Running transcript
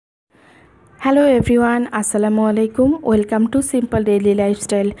Hello everyone, আসসালামু আলাইকুম। Welcome to simple daily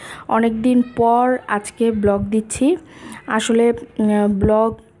lifestyle. অনেক দিন পর আজকে ব্লগ দিচ্ছি। আসলে ব্লগ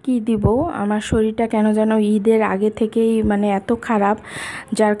কি দিব, আমার শরীরটা কেন যেন ঈদের আগে থেকেই এত খারাপ,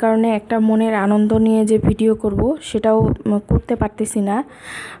 যার কারণে একটা মনের আনন্দ নিয়ে যে ভিডিও করব সেটাও করতে পারতেছি না।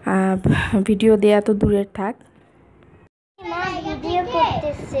 ভিডিও দেয়া তো দূরের থাক। ভিডিও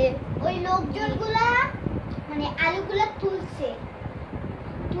করতেছে ওই লোকজনগুলা আলুগুলা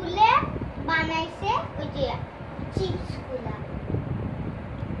তুলে বানাইছে ওই যে চিপস গুলা,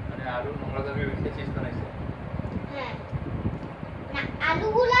 আলু নোংরা দামে বেশি চিপস বানাইছে। হ্যাঁ, না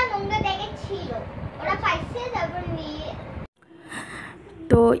আলুগুলা নোংরা দেখে ছিল, ওরা পাইছে তারপর নিয়ে।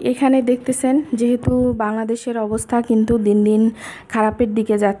 তো এখানে দেখতেছেন, যেহেতু বাংলাদেশের অবস্থা কিন্তু দিন দিন খারাপের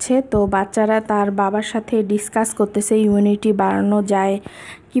দিকে যাচ্ছে, তো বাচ্চারা তার বাবার সাথে ডিসকাস করতেছে ইমিউনিটি বাড়ানো যায়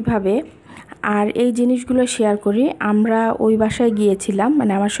কিভাবে। আর এই জিনিসগুলো শেয়ার করি। আমরা ওই বাসায় গিয়েছিলাম,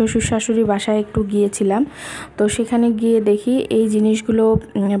 আমার শ্বশুর শাশুড়ি বাসায় একটু গিয়েছিলাম। তো সেখানে গিয়ে দেখি এই জিনিসগুলো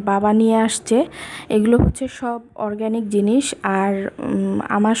বাবা নিয়ে আসছে। এগুলো হচ্ছে সব অর্গ্যানিক জিনিস। আর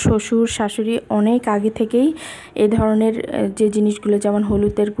আমার শ্বশুর শাশুড়ি অনেক আগে থেকেই এই ধরনের যে জিনিসগুলো, যেমন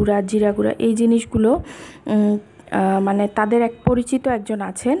হলুদের গুঁড়া, জিরা গুঁড়া, এই জিনিসগুলো তাদের এক পরিচিত একজন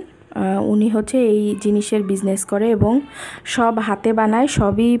আছেন, উনি হচ্ছে এই জিনিসের বিজনেস করে এবং সব হাতে বানায়।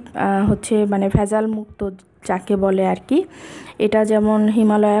 সবই হচ্ছে ভেজাল মুক্ত যাকে বলে আর কি। এটা যেমন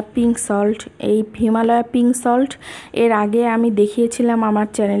হিমালয়া পিঙ্ক সল্ট। এই হিমালয়া পিঙ্ক সল্ট এর আগে আমি দেখিয়েছিলাম আমার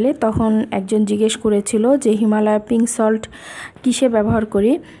চ্যানেলে। তখন একজন জিজ্ঞেস করেছিল যে হিমালয়া পিঙ্ক সল্ট কিসে ব্যবহার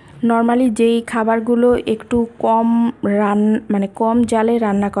করি। নর্মালি যেই খাবারগুলো একটু কম কম জালে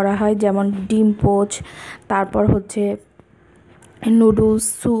রান্না করা হয়, যেমন ডিম পোচ, তারপর হচ্ছে নুডলস,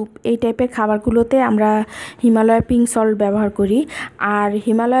 স্যুপ, এই টাইপের খাবারগুলোতে আমরা হিমালয়া পিঙ্ক সল্ট ব্যবহার করি। আর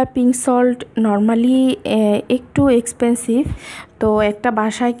হিমালয়া পিঙ্ক সল্ট নর্মালি একটু এক্সপেন্সিভ। তো একটা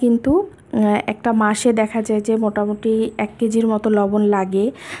বাসায় কিন্তু একটা মাসে দেখা যায় যে মোটামুটি 1 কেজির মতো লবণ লাগে।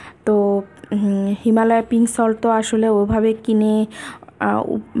 তো হিমালয়া পিঙ্ক সল্ট তো আসলে ওভাবে কিনে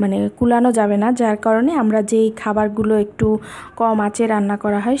কুলানো যাবে না, যার কারণে আমরা যেই খাবারগুলো একটু কম আঁচে রান্না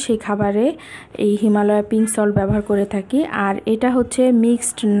করা হয় সেই খাবারে এই হিমালয়া পিঙ্ক সল্ট ব্যবহার করে থাকি। আর এটা হচ্ছে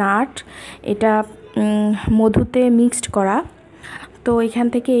মিক্সড নাট, এটা মধুতে মিক্সড করা। তো এখান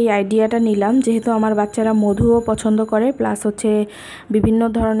থেকে এই আইডিয়াটা নিলাম, যেহেতু আমার বাচ্চারা মধুও পছন্দ করে, প্লাস হচ্ছে বিভিন্ন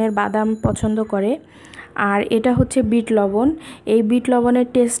ধরনের বাদাম পছন্দ করে। আর এটা হচ্ছে বিট লবণ। এই বিট লবণের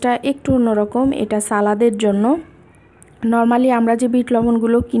টেস্টটা একটু অন্যরকম, এটা সালাদের জন্য। নর্মালি আমরা যে বিট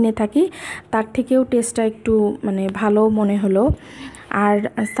লবণগুলো কিনে থাকি তার থেকেও টেস্টটা একটু ভালো মনে হলো। আর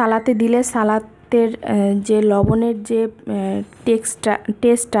সালাতে দিলে সালাতের যে লবণের যে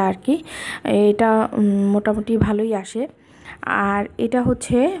টেস্টটা আর কি, এটা মোটামুটি ভালোই আসে। আর এটা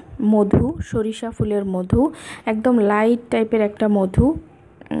হচ্ছে মধু, সরিষা ফুলের মধু, একদম লাইট টাইপের একটা মধু,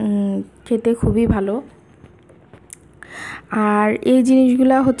 খেতে খুবই ভালো। আর এই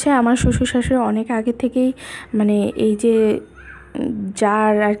জিনিসগুলো হচ্ছে আমার শ্বশুর শাশুড়ি অনেক আগে থেকেই এই যে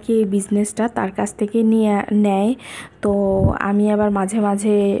যার আর কি বিজনেসটা, তার কাছ থেকে নিয়ে নেয়। তো আমি আবার মাঝে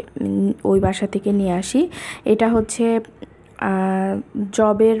মাঝে ওই বাসা থেকে নিয়ে আসি। এটা হচ্ছে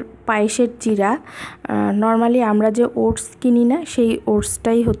জবের পায়েসের চিরা। নর্মালি আমরা যে ওটস কিনি না, সেই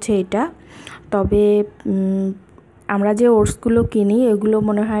ওটসটাই হচ্ছে এটা। তবে আমরা যে ওটসগুলো কিনি এগুলো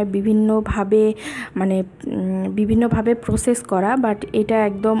মনে হয় বিভিন্নভাবে প্রসেস করা, বাট এটা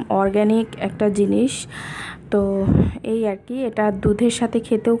একদম অর্গ্যানিক একটা জিনিস। তো এই আর কি, এটা দুধের সাথে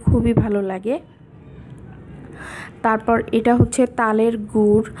খেতেও খুবই ভালো লাগে। তারপর এটা হচ্ছে তালের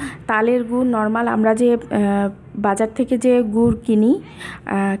গুড়। তালের গুড় নর্মাল আমরা যে বাজার থেকে যে গুড় কিনি,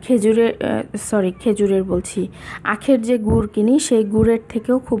 খেজুরের বলছি, আখের যে গুড় কিনি সেই গুড়ের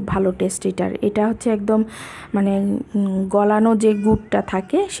থেকেও খুব ভালো টেস্ট এটার। এটা হচ্ছে একদম গলানো যে গুড়টা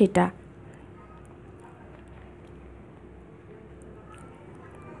থাকে সেটা।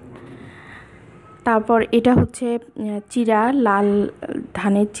 তারপর এটা হচ্ছে চিরা, লাল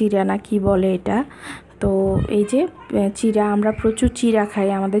ধানের চিরা না কি বলে এটা। তো এই যে চিরা, আমরা প্রচুর চিরা খাই,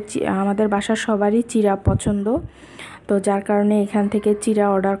 আমাদের বাসার সবারই চিরা পছন্দ। তো যার কারণে এখান থেকে চিরা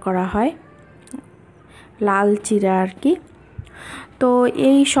অর্ডার করা হয়, লাল চিরা আর কি। তো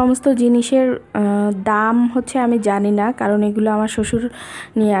এই সমস্ত জিনিসের দাম হচ্ছে আমি জানি না, কারণ এগুলো আমার শ্বশুর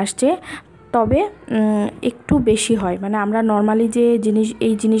নিয়ে আসছে। তবে একটু বেশি হয়, আমরা নর্মালি যে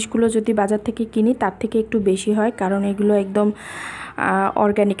এই জিনিসগুলো যদি বাজার থেকে কিনি তার থেকে একটু বেশি হয়, কারণ এগুলো একদম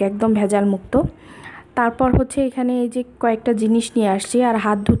অর্গ্যানিক, একদম ভেজাল মুক্ত। তারপর হচ্ছে এখানে এই যে কয়েকটা জিনিস নিয়ে আসছি। আর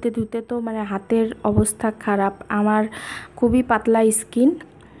হাত ধুতে ধুতে তো হাতের অবস্থা খারাপ, আমার খুবই পাতলা স্কিন।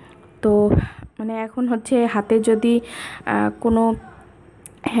 তো এখন হচ্ছে হাতে যদি কোনো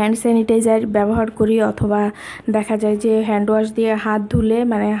হ্যান্ড স্যানিটাইজার ব্যবহার করি, অথবা দেখা যায় যে হ্যান্ড ওয়াশ দিয়ে হাত ধুলে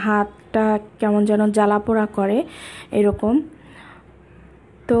হাত একটা কেমন যেন জ্বালাপোড়া করে এরকম।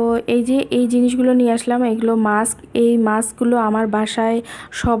 তো এই যে এই জিনিসগুলো নিয়ে আসলাম, এগুলো মাস্ক। এই মাস্কগুলো আমার বাসায়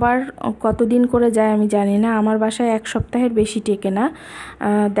সবার কতদিন করে যায় আমি জানি না, আমার বাসায় 1 সপ্তাহের বেশি টেকে না।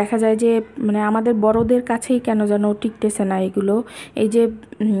 দেখা যায় যে মানে আমাদের বড়দের কাছেই কেন যেন টিকতেছে না এগুলো। এই যে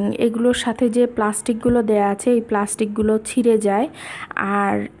এগুলোর সাথে যে প্লাস্টিকগুলো দেয়া আছে, এই প্লাস্টিকগুলো ছিঁড়ে যায়।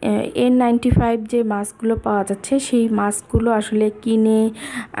 আর N95 যে মাস্কগুলো পাওয়া যাচ্ছে, সেই মাস্কগুলো আসলে কিনে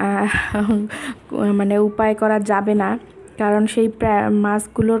মানে উপায় করা যাবে না, কারণ সেই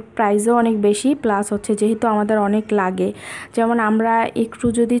মাস্কগুলোর প্রাইসও অনেক বেশি, প্লাস হচ্ছে যেহেতু আমাদের অনেক লাগে, যেমন আমরা একটু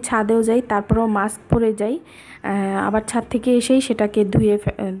যদি ছাদেও যাই তারপরেও মাস্ক পরে যাই, আবার ছাদ থেকে এসেই সেটাকে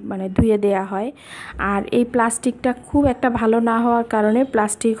ধুয়ে দেয়া হয়। আর এই প্লাস্টিকটা খুব একটা ভালো না হওয়ার কারণে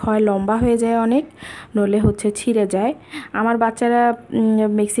প্লাস্টিক হয় লম্বা হয়ে যায় অনেক, নলে হচ্ছে ছিঁড়ে যায়। আমার বাচ্চারা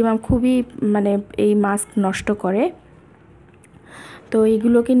ম্যাক্সিমাম খুবই মানে এই মাস্ক নষ্ট করে। তো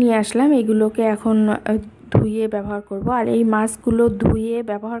এইগুলোকে নিয়ে আসলাম, এগুলোকে এখন ধুয়ে ব্যবহার করব। আর এই মাস্কগুলো ধুয়ে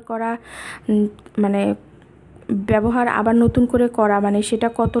ব্যবহার করা মানে ব্যবহার আবার নতুন করে করা মানে সেটা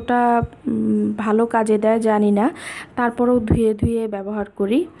কতটা ভালো কাজে দেয় জানি না, তারপরেও ধুয়ে ধুয়ে ব্যবহার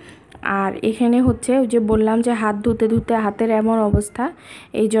করি। আর এখানে হচ্ছে ওই যে বললাম যে হাত ধুতে ধুতে হাতের এমন অবস্থা,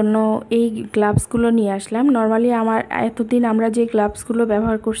 এই জন্য এই গ্লাভসগুলো নিয়ে আসলাম। নর্মালি আমার এতদিন আমরা যে গ্লাভসগুলো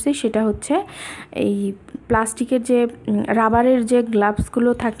ব্যবহার করছি সেটা হচ্ছে এই প্লাস্টিকের যে রাবারের যে গ্লাভসগুলো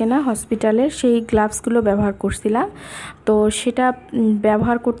থাকে না হসপিটালের, সেই গ্লাভসগুলো ব্যবহার করছিলাম। তো সেটা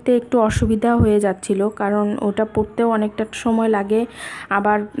ব্যবহার করতে একটু অসুবিধা হয়ে যাচ্ছিল, কারণ ওটা পরতেও অনেকটা সময় লাগে,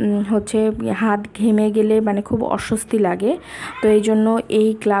 আবার হচ্ছে হাত ঘেমে গেলে মানে খুব অস্বস্তি লাগে। তো এই জন্য এই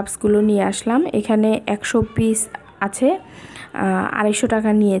গ্লাভসগুলো নিয়ে আসলাম। এখানে 100 পিস আছে, 250 টাকা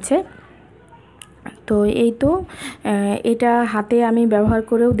নিয়েছে। তো এই তো এটা হাতে আমি ব্যবহার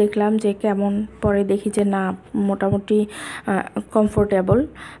করেও দেখলাম যে কেমন, পরে দেখি যে না মোটামুটি কমফোর্টেবল।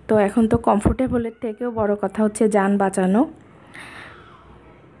 তো এখন তো কমফোর্টেবলের থেকেও বড় কথা হচ্ছে যান বাঁচানো।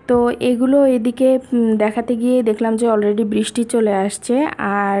 তো এগুলো এদিকে দেখাতে গিয়ে দেখলাম যে অলরেডি বৃষ্টি চলে আসছে।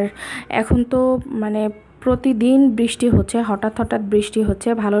 আর এখন তো মানে প্রতিদিন বৃষ্টি হচ্ছে, হঠাৎ হঠাৎ বৃষ্টি হচ্ছে,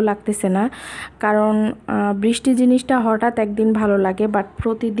 ভালো লাগতেছে না। কারণ বৃষ্টি জিনিসটা হঠাৎ একদিন ভালো লাগে, বাট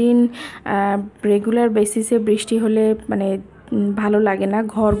প্রতিদিন রেগুলার বেসিসে বৃষ্টি হলে মানে ভালো লাগে না,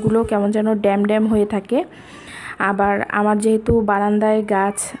 ঘরগুলো কেমন যেন ড্যাম ড্যাম হয়ে থাকে। আবার আমার যেহেতু বারান্দায়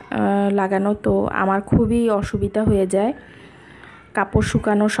গাছ লাগানো, তো আমার খুবই অসুবিধা হয়ে যায়, কাপড়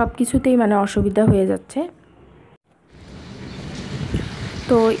শুকানো সব কিছুতেই মানে অসুবিধা হয়ে যাচ্ছে।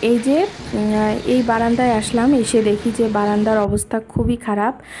 তো এই যে এই বারান্দায় আসলাম, এসে দেখি যে বারান্দার অবস্থা খুবই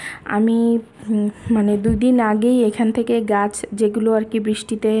খারাপ। আমি মানে 2 দিন আগেই এখান থেকে গাছ যেগুলো আর কি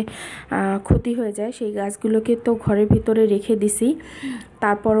বৃষ্টিতে ক্ষতি হয়ে যায়, সেই গাছগুলোকে তো ঘরের ভিতরে রেখে দিছি।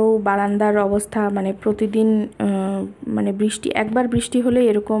 তারপরেও বারান্দার অবস্থা মানে প্রতিদিন মানে একবার বৃষ্টি হলে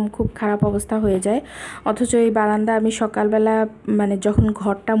এরকম খুব খারাপ অবস্থা হয়ে যায়। অথচ এই বারান্দা আমি সকালবেলা মানে যখন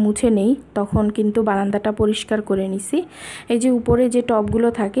ঘরটা মুছে নেই তখন কিন্তু বারান্দাটা পরিষ্কার করে নিছি। এই যে উপরে যে টবগুলো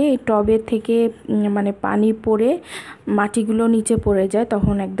থাকে, এই টবের থেকে মানে পানি পড়ে মাটিগুলো নিচে পড়ে যায়,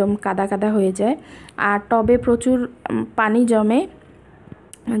 তখন একদম কাদা কাদা হয়ে যায়। আর টবে প্রচুর পানি জমে,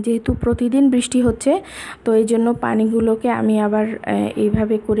 যেহেতু প্রতিদিন বৃষ্টি হচ্ছে, তো এই জন্য পানিগুলোকে আমি আবার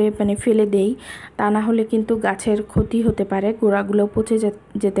এইভাবে করে মানে ফেলে দেই, তা না হলে কিন্তু গাছের ক্ষতি হতে পারে, গোড়াগুলো পচে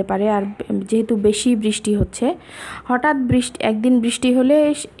যেতে পারে। আর যেহেতু বেশি বৃষ্টি হচ্ছে, হঠাৎ একদিন বৃষ্টি হলে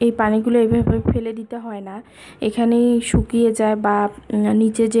এই পানিগুলো এইভাবে ফেলে দিতে হয় না, এখানেই শুকিয়ে যায়, বা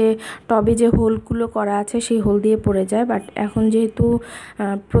নিচে যে টবে যে হোলগুলো করা আছে সেই হোল দিয়ে পড়ে যায়। বাট এখন যেহেতু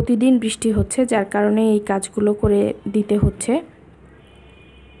প্রতিদিন বৃষ্টি হচ্ছে, যার কারণে এই কাজগুলো করে দিতে হচ্ছে।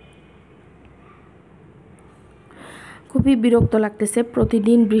 খুবই বিরক্ত লাগতেছে,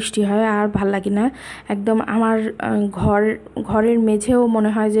 প্রতিদিন বৃষ্টি হয় আর ভাল লাগে না একদম। আমার ঘরের মেঝেও মনে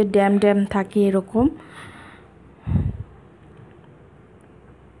হয় যে ড্যাম ড্যাম থাকে এরকম।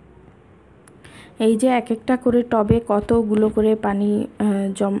 এই যে এক একটা করে টবে কতগুলো করে পানি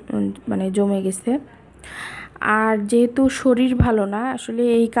মানে জমে গেছে। আর যেহেতু শরীর ভালো না, আসলে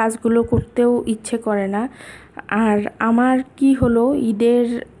এই কাজগুলো করতেও ইচ্ছে করে না। আর আমার কি হলো, ঈদের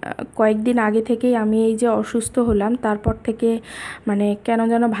কয়েকদিন আগে থেকেই আমি এই যে অসুস্থ হলাম, তারপর থেকে মানে কেন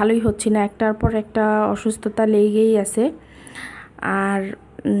যেন ভালোই হচ্ছে না, একটার পর একটা অসুস্থতা লেগেই আছে। আর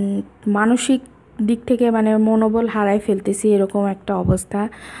মানসিক দিক থেকে মানে মনোবল হারাই ফেলতেছি, এরকম একটা অবস্থা।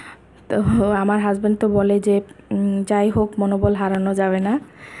 তো আমার হাজব্যান্ড তো বলে যে যাই হোক মনোবল হারানো যাবে না।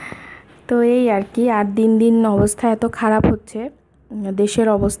 তো এই আর কি। আর দিন দিন অবস্থা এত খারাপ হচ্ছে, দেশের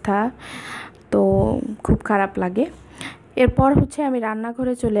অবস্থা তো খুব খারাপ লাগে। এরপর হচ্ছে আমি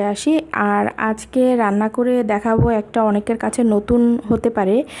রান্নাঘরে চলে আসি। আর আজকে রান্না করে দেখাবো একটা অনেকের কাছে নতুন হতে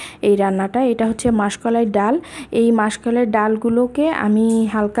পারে এই রান্নাটা। এটা হচ্ছে মাসকলাই ডাল। এই মাসকলাই ডালগুলোকে আমি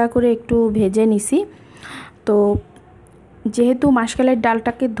হালকা করে একটু ভেজে নিছি। তো যেহেতু মাসকলাইয়ের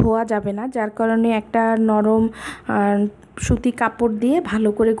ডালটাকে ধোয়া যাবে না, যার কারণে একটা নরম সুতি কাপড় দিয়ে ভালো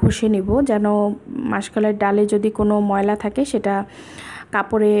করে ঘষে নিব, যেন মাসকলাইয়ের ডালে যদি কোনো ময়লা থাকে সেটা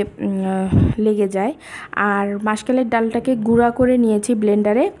কাপড়ে লেগে যায়। আর মাসকলাইয়ের ডালটাকে গুঁড়া করে নিয়েছি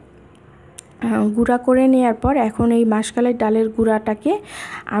ব্লেন্ডারে। গুঁড়া করে নেওয়ার পর এখন এই মাসকলাইয়ের ডালের গুঁড়াটাকে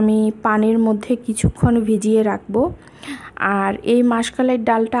আমি পানির মধ্যে কিছুক্ষণ ভিজিয়ে রাখবো। আর এই মাসকলাইয়ের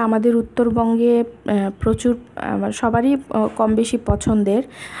ডালটা আমাদের উত্তরবঙ্গে প্রচুর সবারই কম বেশি পছন্দের।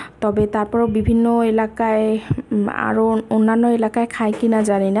 তবে তারপরও বিভিন্ন এলাকায় আরও অন্যান্য এলাকায় খায় কি না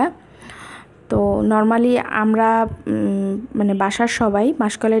জানি না। তো নর্মালি আমরা মানে বাসার সবাই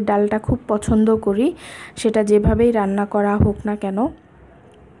মাসকলাইয়ের ডালটা খুব পছন্দ করি, সেটা যেভাবেই রান্না করা হোক না কেন।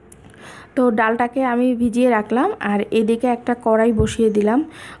 তো ডালটাকে আমি ভিজিয়ে রাখলাম। আর এদিকে একটা কড়াই বসিয়ে দিলাম।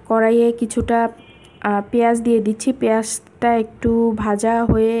 কড়াইয়ে কিছুটা পেঁয়াজ দিয়ে দিচ্ছি। পেঁয়াজটা একটু ভাজা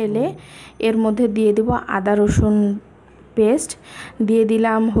হয়ে এলে এর মধ্যে দিয়ে দেব আদা রসুন পেস্ট, দিয়ে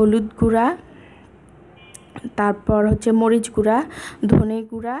দিলাম হলুদ গুঁড়া, তারপর হচ্ছে মরিচ গুঁড়া, ধনে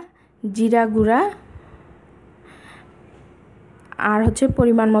গুঁড়া, জিরা গুঁড়া, আর হচ্ছে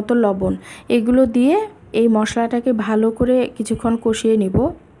পরিমাণ মতো লবণ। এগুলো দিয়ে এই মশলাটাকে ভালো করে কিছুক্ষণ কষিয়ে নিব।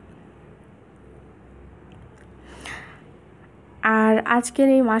 আর আজকের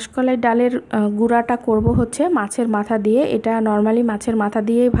এই মাসকলাই ডালের গুঁড়াটা করব হচ্ছে মাছের মাথা দিয়ে। এটা নর্মালি মাছের মাথা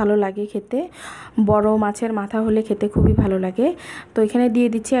দিয়েই ভালো লাগে খেতে, বড় মাছের মাথা হলে খেতে খুবই ভালো লাগে। তো এখানে দিয়ে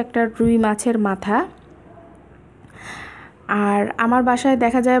দিচ্ছি একটা রুই মাছের মাথা। আর আমার বাসায়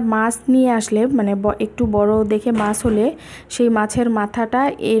দেখা যায় মাছ নিয়ে আসলে মানে একটু বড় দেখে মাছ হলে সেই মাছের মাথাটা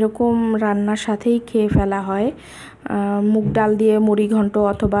এরকম রান্নার সাথেই খেয়ে ফেলা হয়। মুগ ডাল দিয়ে মুড়ি ঘন্ট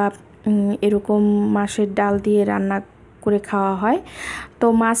অথবা এরকম মাছের ডাল দিয়ে রান্না করে খাওয়া হয়। তো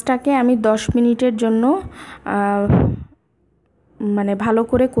মাছটাকে আমি 10 মিনিটের জন্য মানে ভালো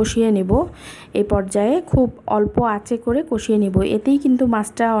করে কষিয়ে নেব। এই পর্যায়ে খুব অল্প আঁচে করে কষিয়ে নেব, এতেই কিন্তু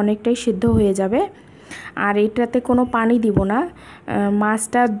মাছটা অনেকটাই সিদ্ধ হয়ে যাবে। আর এটাতে কোনো পানি দিব না।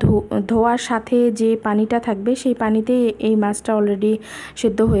 মাছটা ধোয়ার সাথে যে পানিটা থাকবে সেই পানিতে এই মাছটা অলরেডি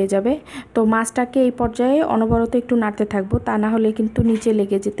সিদ্ধ হয়ে যাবে। তো মাছটাকে এই পর্যায়ে অনবরত একটু নাড়তে থাকবো, তা না হলে কিন্তু নিচে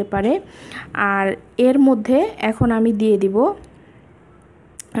লেগে যেতে পারে। আর এর মধ্যে এখন আমি দিয়ে দিব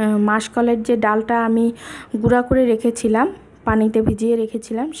মাসকলাইয়ের যে ডালটা আমি গুঁড়া করে রেখেছিলাম, পানিতে ভিজিয়ে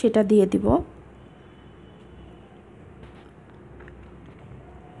রেখেছিলাম, সেটা দিয়ে দিব।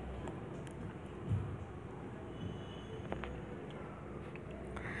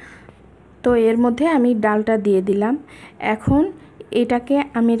 তো এর মধ্যে আমি ডালটা দিয়ে দিলাম। এখন এটাকে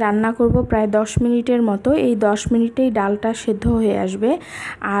আমি রান্না করব প্রায় 10 মিনিটের মতো। এই 10 মিনিটেই ডালটা সেদ্ধ হয়ে আসবে।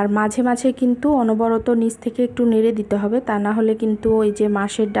 আর মাঝে মাঝে কিন্তু অনবরত নিচ থেকে একটু নেড়ে দিতে হবে, তা না হলে কিন্তু ওই যে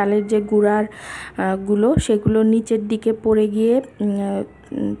মাছের ডালের যে গুঁড়ো সেগুলো নিচের দিকে পড়ে গিয়ে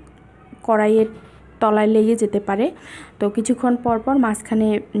কড়াইয়ের তলায় লেগে যেতে পারে। তো কিছুক্ষণ পর পর মাঝখানে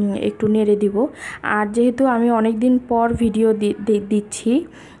একটু নেড়ে দিব। আর যেহেতু আমি অনেক দিন পর ভিডিও দিচ্ছি,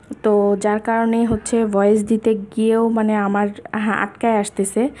 তো যার কারণে হচ্ছে ভয়েস দিতে গিয়েও মানে আমার আটকায়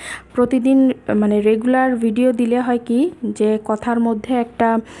আসতেছে। প্রতিদিন মানে রেগুলার ভিডিও দিলে হয় কি যে কথার মধ্যে একটা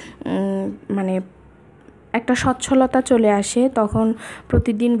মানে একটা সচ্ছলতা চলে আসে, তখন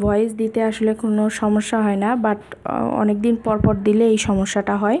প্রতিদিন ভয়েস দিতে আসলে কোনো সমস্যা হয় না। বাট অনেক দিন পর পর দিলে এই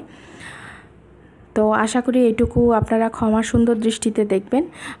সমস্যাটা হয়। তো আশা করি এটুকু আপনারা ক্ষমা সুন্দর দৃষ্টিতে দেখবেন।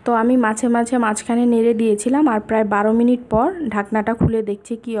 তো আমি মাঝখানে নেড়ে দিয়েছিলাম। আর প্রায় 12 মিনিট পর ঢাকনাটা খুলে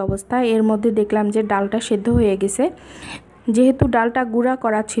দেখছি কি অবস্থা। এর মধ্যে দেখলাম যে ডালটা সেদ্ধ হয়ে গেছে। যেহেতু ডালটা গুঁড়া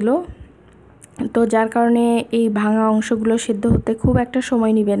করা ছিল, তো যার কারণে এই ভাঙা অংশগুলো সেদ্ধ হতে খুব একটা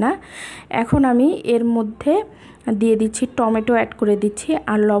সময় নেবে না। এখন আমি এর মধ্যে দিয়ে দিচ্ছি টমেটো, অ্যাড করে দিচ্ছি।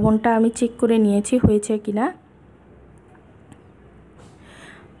 আর লবণটা আমি চেক করে নিয়েছি হয়েছে কিনা।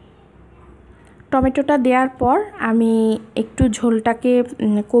 টমেটোটা দেওয়ার পর আমি একটু ঝোলটাকে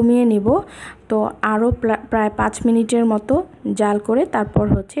কমিয়ে নেব। তো আরও প্রায় 5 মিনিটের মতো জাল করে তারপর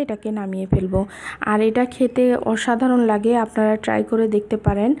হচ্ছে এটাকে নামিয়ে ফেলবো। আর এটা খেতে অসাধারণ লাগে, আপনারা ট্রাই করে দেখতে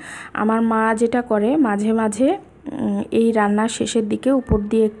পারেন। আমার মা যেটা করে মাঝে মাঝে এই রান্নার শেষের দিকে উপর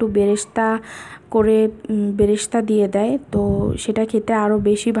দিয়ে একটু বেরেস্তা দিয়ে দেয়, তো সেটা খেতে আরও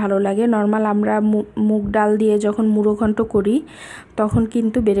বেশি ভালো লাগে। নর্মাল আমরা মুগ ডাল দিয়ে যখন মুড়ো ঘন্ট করি তখন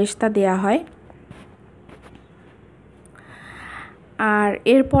কিন্তু বেরেস্তা দেয়া হয়। আর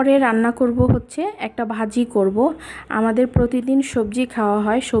এরপরে রান্না করব হচ্ছে একটা ভাজি করব। আমাদের প্রতিদিন সবজি খাওয়া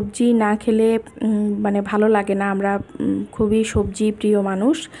হয়, সবজি না খেলে মানে ভালো লাগে না। আমরা খুবই সবজি প্রিয়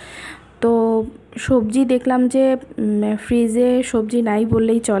মানুষ। তো সবজি দেখলাম যে ফ্রিজে সবজি নাই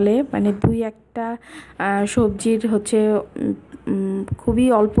বললেই চলে, মানে 2-1টা সবজির হচ্ছে খুবই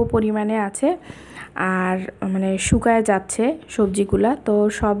অল্প পরিমাণে আছে, আর মানে শুকায় যাচ্ছে সবজিগুলা। তো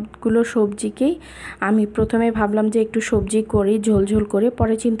সবগুলো সবজিকেই আমি প্রথমে ভাবলাম যে একটু সবজি করি ঝোল ঝোল করে,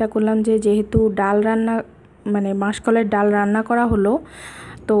 পরে চিন্তা করলাম যে যেহেতু ডাল রান্না মানে মাসকলাইয়ের ডাল রান্না করা হলো,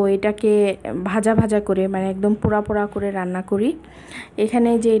 তো এটাকে ভাজা ভাজা করে মানে একদম পোড়া পোড়া করে রান্না করি। এখানে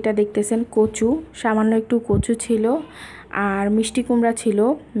যে এটা দেখতেছেন কচু, সামান্য একটু কচু ছিল, আর মিষ্টি কুমড়া ছিল।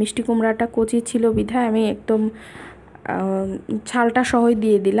 মিষ্টি কুমড়াটা কচি ছিল বিধায় আমি একদম ছালটা সহই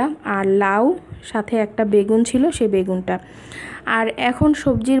দিয়ে দিলাম, আর লাউ, সাথে একটা বেগুন ছিল, সেই বেগুনটা। আর এখন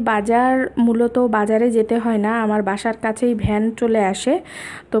সবজির বাজার মূলত বাজারে যেতে হয় না, আমার বাসার কাছেই ভ্যান চলে আসে।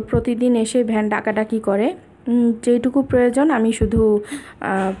 তো প্রতিদিন এসে ভ্যান ডাকাডাকি করে, যেটুকু প্রয়োজন আমি শুধু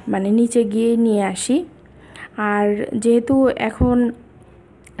মানে নিচে গিয়ে নিয়ে আসি। আর যেহেতু এখন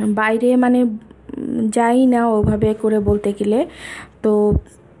বাইরে মানে যাই না ওভাবে করে বলতে গেলে, তো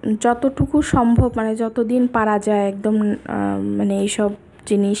যতটুকু সম্ভব মানে যতদিন পারা যায় একদম মানে এইসব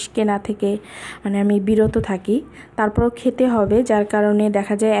জিনিস কেনা থেকে মানে আমি বিরত থাকি। তারপরও খেতে হবে, যার কারণে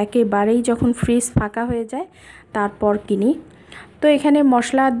দেখা যায় একেবারেই যখন ফ্রিজ ফাঁকা হয়ে যায় তারপর কিনি। তো এখানে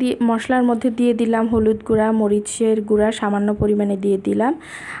মশলার মধ্যে দিয়ে দিলাম হলুদ গুঁড়া, মরিচের গুঁড়া সামান্য পরিমাণে দিয়ে দিলাম,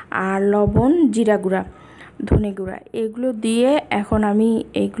 আর লবণ, জিরা গুঁড়া, ধনে গুঁড়া, এগুলো দিয়ে এখন আমি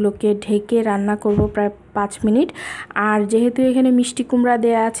এগুলোকে ঢেকে রান্না করব প্রায় 5 মিনিট। আর যেহেতু এখানে মিষ্টি কুমড়া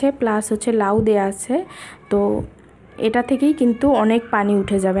দেয়া আছে প্লাস হচ্ছে লাউ দেয়া আছে, তো এটা থেকেই কিন্তু অনেক পানি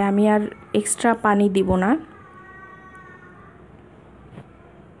উঠে যাবে, আমি আর এক্সট্রা পানি দিব না।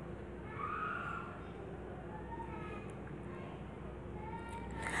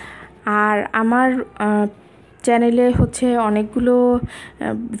 আর আমার চ্যানেলে হচ্ছে অনেকগুলো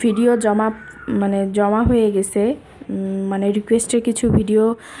ভিডিও জমা হয়ে গেছে, মানে রিকোয়েস্টের কিছু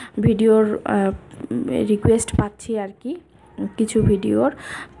ভিডিওর রিকোয়েস্ট পাচ্ছি আর কি, কিছু ভিডিওর।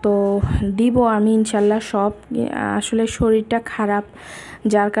 তো দিব আমি ইনশাল্লাহ সব। আসলে শরীরটা খারাপ,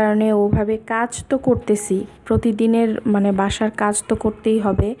 যার কারণে ওভাবে কাজ তো করতেছি প্রতিদিনের, মানে বাসার কাজ তো করতেই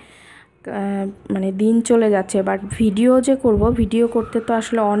হবে, মানে দিন চলে যাচ্ছে, বাট ভিডিও যে করব, ভিডিও করতে তো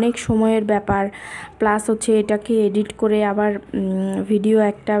আসলে অনেক সময়ের ব্যাপার, প্লাস হচ্ছে এটাকে এডিট করে আবার ভিডিও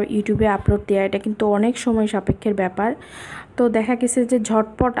একটা ইউটিউবে আপলোড দেওয়া, এটা কিন্তু অনেক সময় সাপেক্ষের ব্যাপার। তো দেখা গেছে যে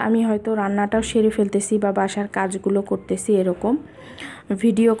ঝটপট আমি হয়তো রান্নাটাও সেরে ফেলতেছি বা বাসার কাজগুলো করতেছি, এরকম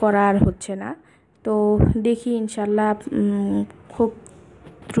ভিডিও করা আর হচ্ছে না। তো দেখি ইনশাল্লাহ খুব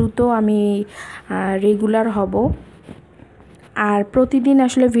দ্রুত আমি রেগুলার হব। আর প্রতিদিন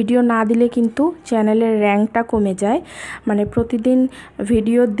আসলে ভিডিও না দিলে কিন্তু চ্যানেলের র্যাঙ্কটা কমে যায়, মানে প্রতিদিন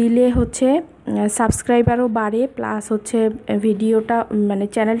ভিডিও দিলে হচ্ছে সাবস্ক্রাইবারও বাড়ে, প্লাস হচ্ছে ভিডিওটা মানে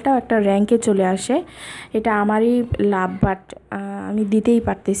চ্যানেলটাও একটা র্যাঙ্কে চলে আসে, এটা আমারই লাভ, বাট আমি দিতেই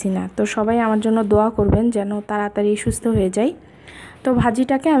পারতেছি না। তো সবাই আমার জন্য দোয়া করবেন যেন তাড়াতাড়ি সুস্থ হয়ে যাই। তো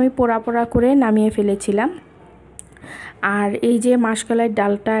ভাজিটাকে আমি পোড়া পোড়া করে নামিয়ে ফেলেছিলাম। আর এই যে মাসকলাইয়ের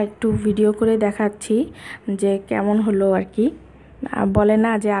ডালটা একটু ভিডিও করে দেখাচ্ছি যে কেমন হলো আর কি। বলে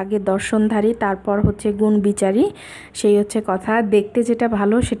না যে আগে দর্শনধারী তারপর হচ্ছে গুণ বিচারী, সেই হচ্ছে কথা, দেখতে যেটা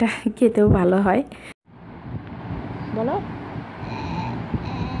ভালো সেটা খেতেও ভালো হয়। বলো,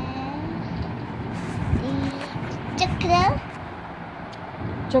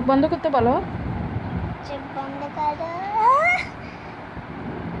 চোখ বন্ধ করতে বলো, চোখ বন্ধ করো,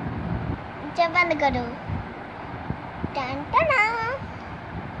 চোখ বন্ধ করো, টানটানা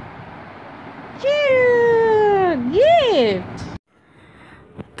গিফট।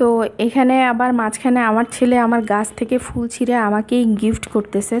 তো এখানে আবার মাঝখানে আমার ছেলে আমার গাছ থেকে ফুল ছিঁড়ে আমাকেই গিফট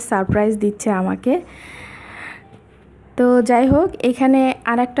করতেছে, সারপ্রাইজ দিচ্ছে আমাকে। তো যাই হোক, এখানে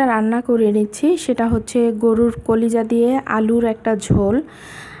আর একটা রান্না করে নিচ্ছি, সেটা হচ্ছে গরুর কলিজা দিয়ে আলুর একটা ঝোল।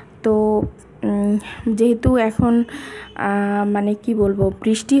 তো যেহেতু এখন মানে কি বলবো,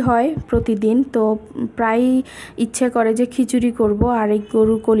 বৃষ্টি হয় প্রতিদিন, তো প্রায়ই ইচ্ছে করে যে খিচুড়ি করব আর এই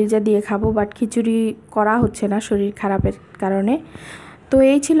গরুর কলিজা দিয়ে খাবো, বাট খিচুড়ি করা হচ্ছে না শরীর খারাপের কারণে। তো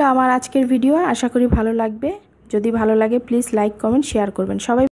এই ছিল আমার আজকের ভিডিও, আশা করি ভালো লাগবে। যদি ভালো লাগে প্লিজ লাইক, কমেন্ট, শেয়ার করবেন সবাই।